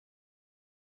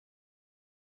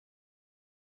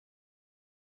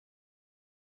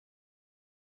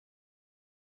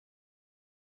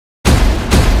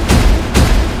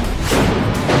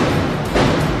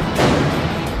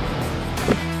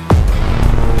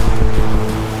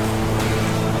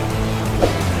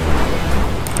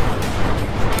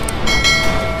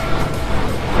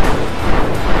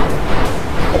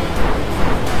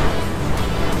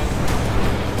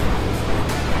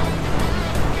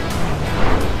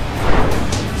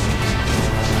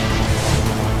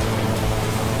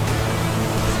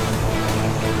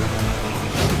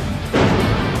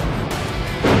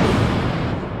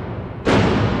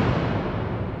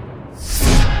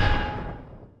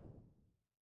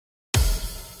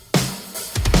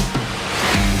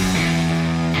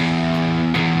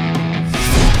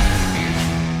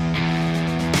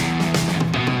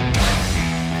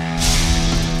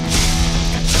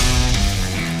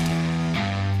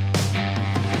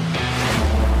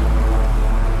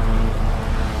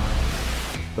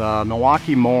The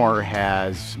Milwaukee mower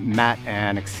has met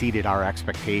and exceeded our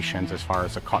expectations as far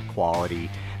as the cut quality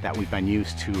that we've been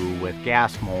used to with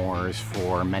gas mowers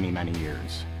for many, many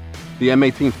years. The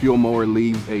M18 FUEL mower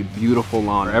leaves a beautiful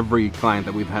lawn. Every client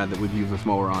that we've had that we've used this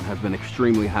mower on has been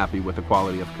extremely happy with the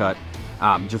quality of cut,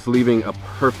 just leaving a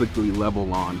perfectly level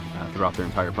lawn throughout their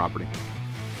entire property.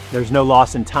 There's no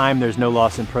loss in time, there's no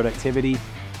loss in productivity.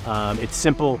 It's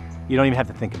simple, you don't even have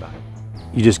to think about it.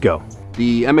 You just go.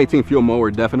 The M18 FUEL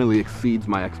mower definitely exceeds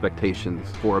my expectations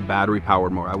for a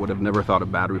battery-powered mower. I would have never thought a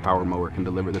battery-powered mower can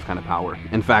deliver this kind of power.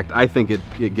 In fact, I think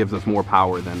it gives us more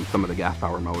power than some of the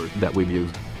gas-powered mowers that we've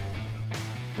used.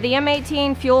 The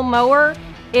M18 FUEL mower,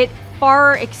 it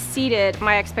far exceeded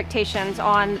my expectations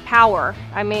on power.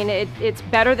 I mean, it's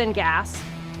better than gas,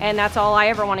 and that's all I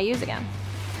ever want to use again.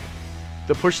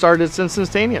 The push start is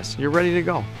instantaneous. You're ready to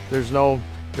go. There's no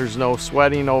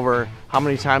sweating over how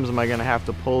many times am I going to have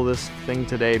to pull this thing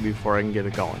today before I can get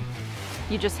it going.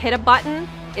 You just hit a button,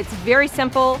 it's very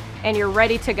simple, and you're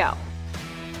ready to go.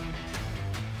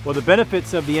 Well, the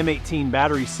benefits of the M18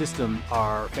 battery system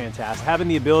are fantastic. Having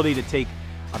the ability to take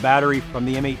a battery from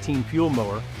the M18 FUEL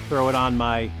mower, throw it on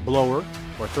my blower,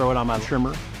 or throw it on my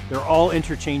trimmer, they're all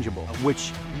interchangeable,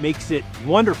 which makes it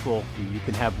wonderful. You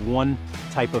can have one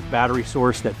type of battery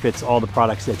source that fits all the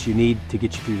products that you need to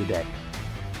get you through the day.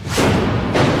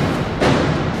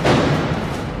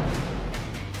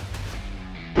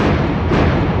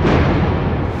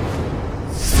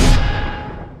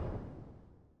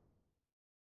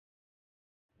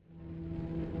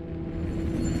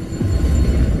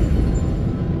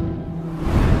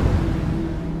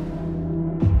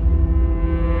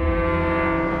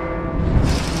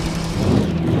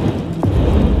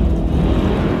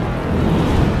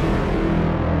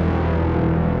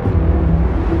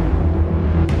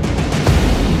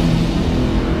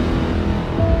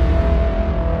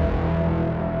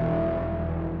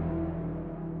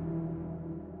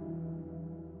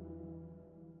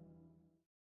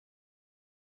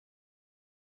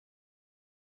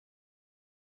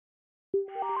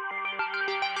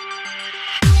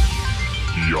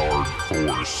 Yard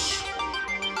Force.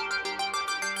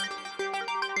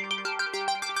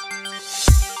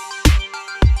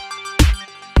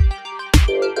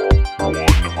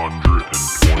 Volts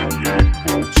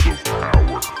of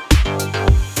power.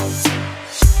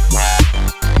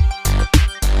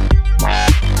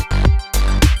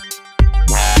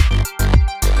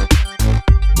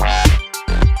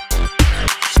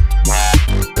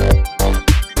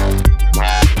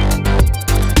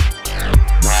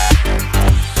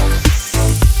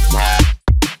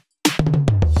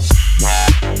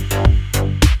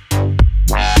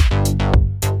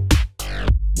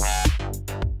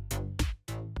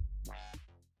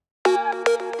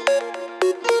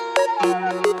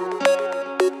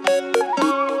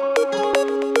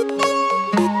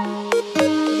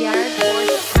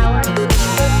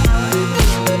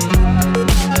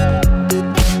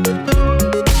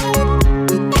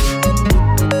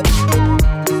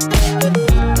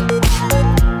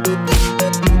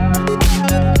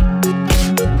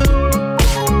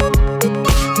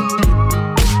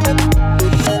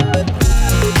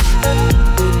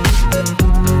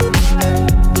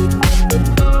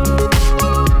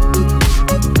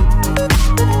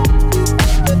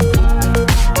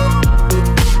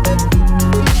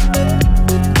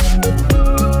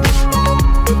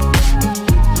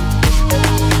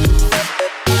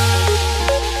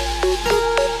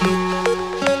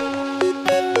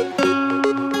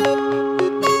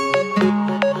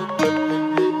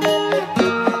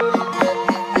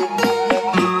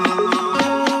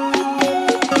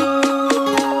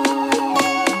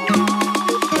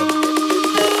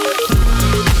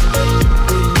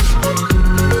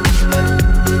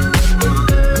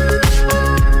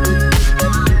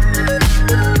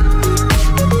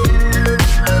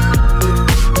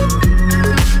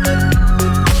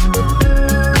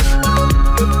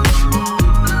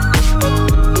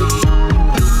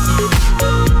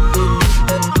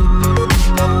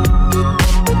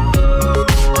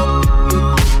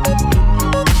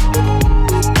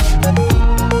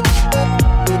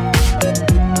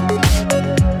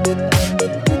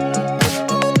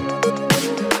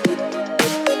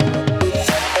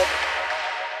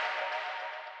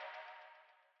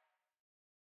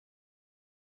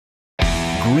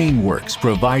 Greenworks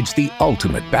provides the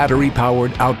ultimate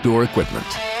battery-powered outdoor equipment.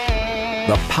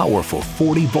 The powerful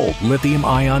 40-volt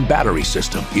lithium-ion battery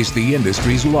system is the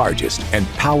industry's largest and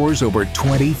powers over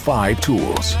 25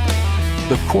 tools.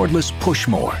 The cordless push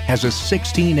mower has a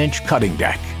 16-inch cutting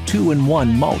deck,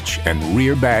 2-in-1 mulch and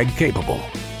rear bag capable.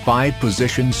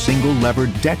 5-position single-lever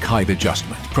deck height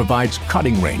adjustment provides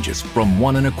cutting ranges from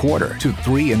 1 1/4 to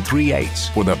 3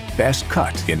 3/8 for the best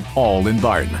cut in all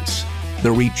environments. The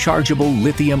rechargeable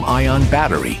lithium-ion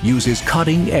battery uses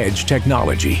cutting-edge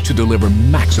technology to deliver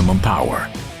maximum power.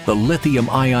 The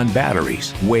lithium-ion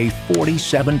batteries weigh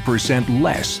 47%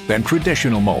 less than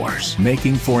traditional mowers,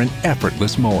 making for an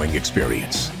effortless mowing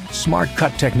experience. Smart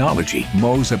Cut technology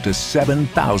mows up to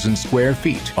 7,000 square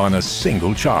feet on a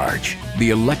single charge. The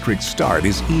electric start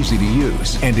is easy to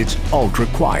use, and it's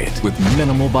ultra-quiet with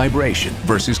minimal vibration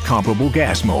versus comparable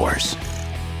gas mowers.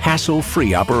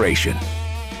 Hassle-free operation.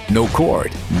 No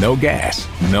cord, no gas,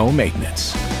 no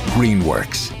maintenance.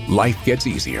 Greenworks. Life gets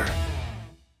easier.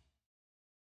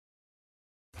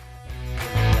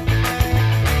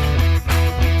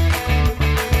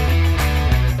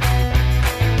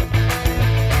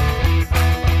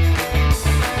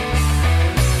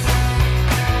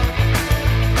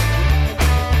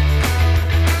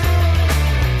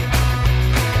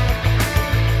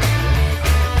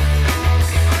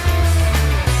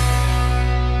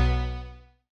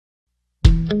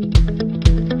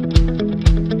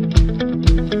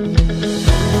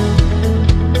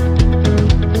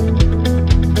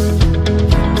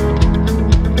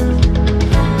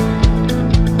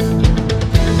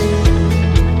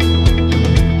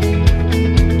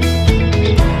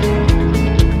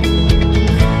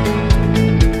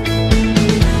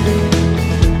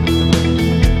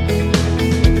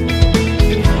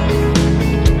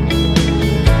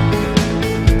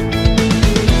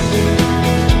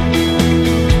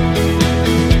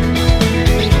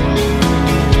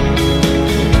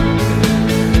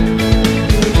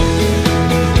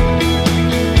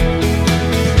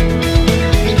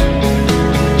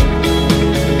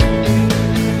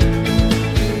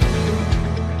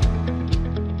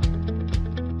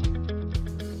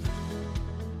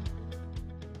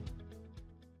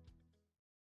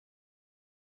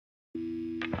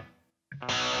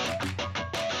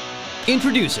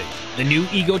 Introducing the new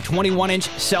Ego 21-inch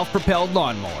self-propelled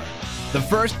lawnmower. The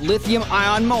first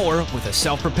lithium-ion mower with a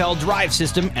self-propelled drive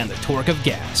system and the torque of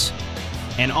gas.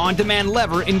 An on-demand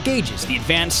lever engages the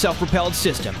advanced self-propelled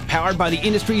system powered by the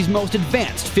industry's most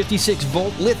advanced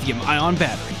 56-volt lithium-ion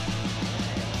battery.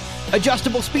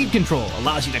 Adjustable speed control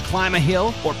allows you to climb a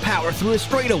hill or power through a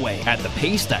straightaway at the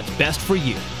pace that's best for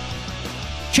you.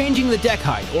 Changing the deck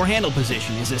height or handle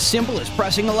position is as simple as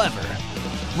pressing a lever.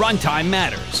 Runtime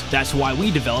matters. That's why we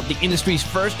developed the industry's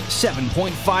first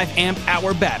 7.5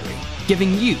 amp-hour battery,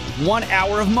 giving you 1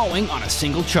 hour of mowing on a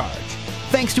single charge.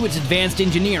 Thanks to its advanced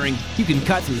engineering, you can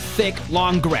cut through thick,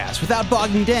 long grass without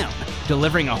bogging down,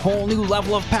 delivering a whole new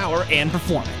level of power and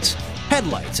performance.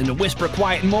 Headlights and a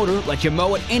whisper-quiet motor let you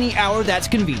mow at any hour that's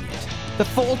convenient. The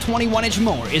full 21-inch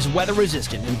mower is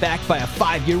weather-resistant and backed by a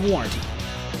 5-year warranty.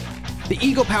 The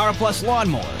Ego Power Plus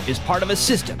lawnmower is part of a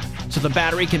system, so the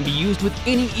battery can be used with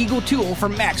any Ego tool for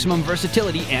maximum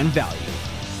versatility and value.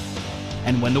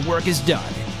 And when the work is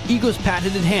done, Ego's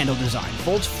patented handle design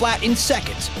folds flat in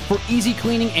seconds for easy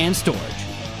cleaning and storage.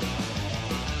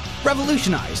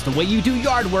 Revolutionize the way you do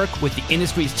yard work with the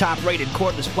industry's top-rated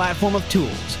cordless platform of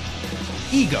tools.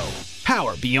 Ego,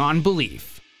 power beyond belief.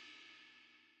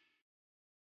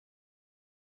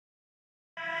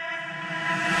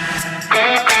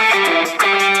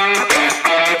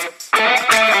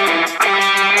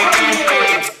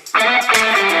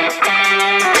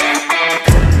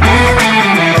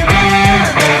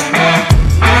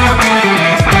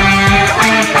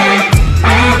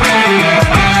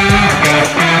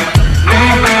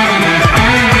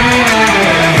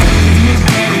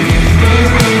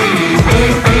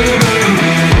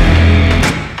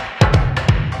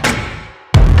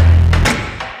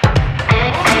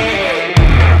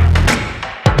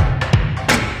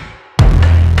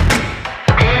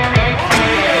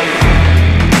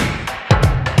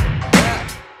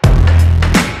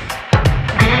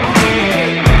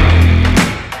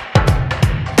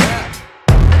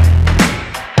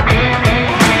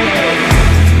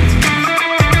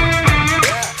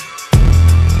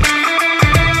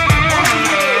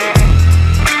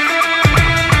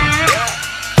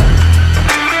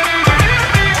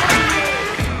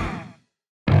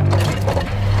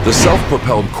 The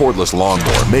self-propelled cordless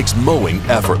lawnmower makes mowing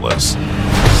effortless.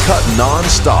 Cut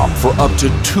non-stop for up to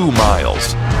 2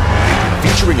 miles.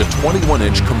 Featuring a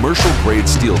 21-inch commercial-grade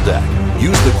steel deck,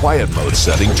 use the quiet mode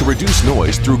setting to reduce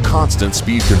noise through constant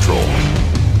speed control.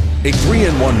 A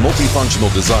 3-in-1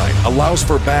 multifunctional design allows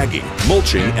for bagging,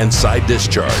 mulching, and side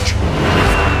discharge.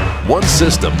 One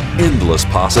system, endless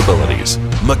possibilities.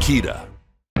 Makita.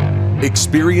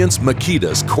 Experience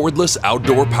Makita's cordless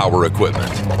outdoor power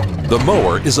equipment. The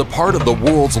mower is a part of the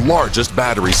world's largest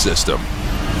battery system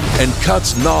and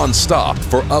cuts non-stop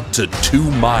for up to 2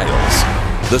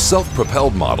 miles. The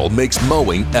self-propelled model makes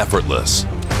mowing effortless.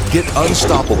 Get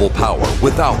unstoppable power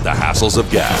without the hassles of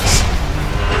gas.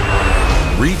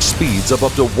 Reach speeds of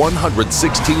up to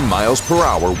 116 miles per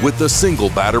hour with the single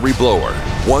battery blower.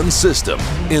 One system,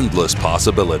 endless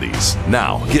possibilities.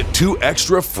 Now get 2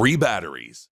 extra free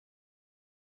batteries.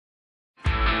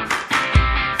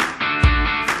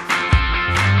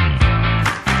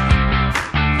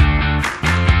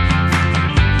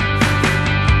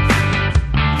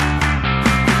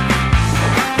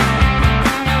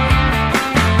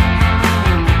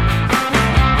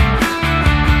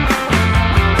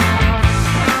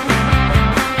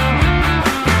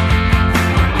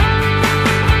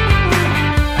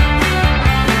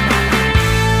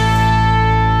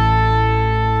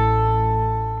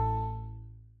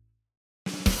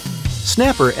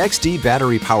 Snapper XD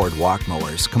battery-powered walk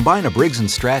mowers combine a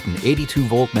Briggs & Stratton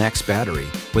 82-volt max battery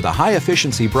with a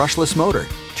high-efficiency brushless motor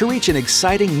to reach an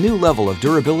exciting new level of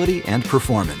durability and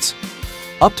performance.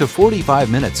 Up to 45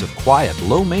 minutes of quiet,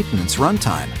 low-maintenance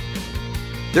runtime.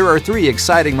 There are 3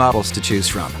 exciting models to choose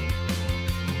from.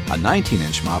 A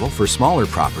 19-inch model for smaller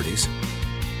properties,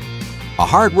 a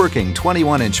hard-working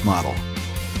 21-inch model,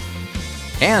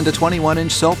 and a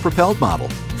 21-inch self-propelled model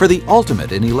for the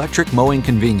ultimate in electric mowing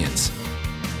convenience.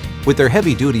 With their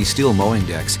heavy-duty steel mowing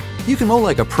decks, you can mow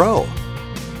like a pro.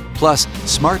 Plus,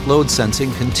 smart load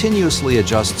sensing continuously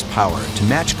adjusts power to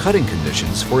match cutting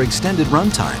conditions for extended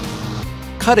runtime.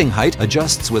 Cutting height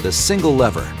adjusts with a single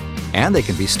lever, and they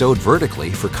can be stowed vertically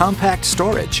for compact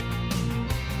storage.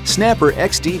 Snapper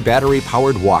XD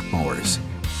battery-powered walk mowers.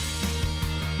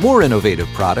 More innovative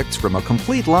products from a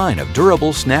complete line of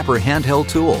durable Snapper handheld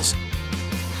tools.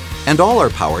 And all are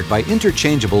powered by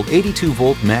interchangeable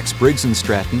 82-volt max Briggs &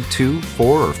 Stratton 2,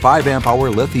 4, or 5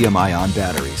 amp-hour lithium-ion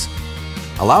batteries,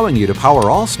 allowing you to power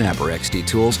all Snapper XD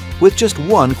tools with just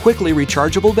one quickly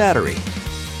rechargeable battery.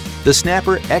 The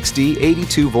Snapper XD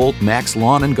 82-volt Max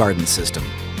Lawn and Garden System.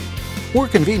 More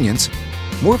convenience,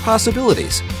 more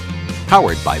possibilities.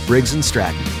 Powered by Briggs &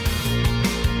 Stratton.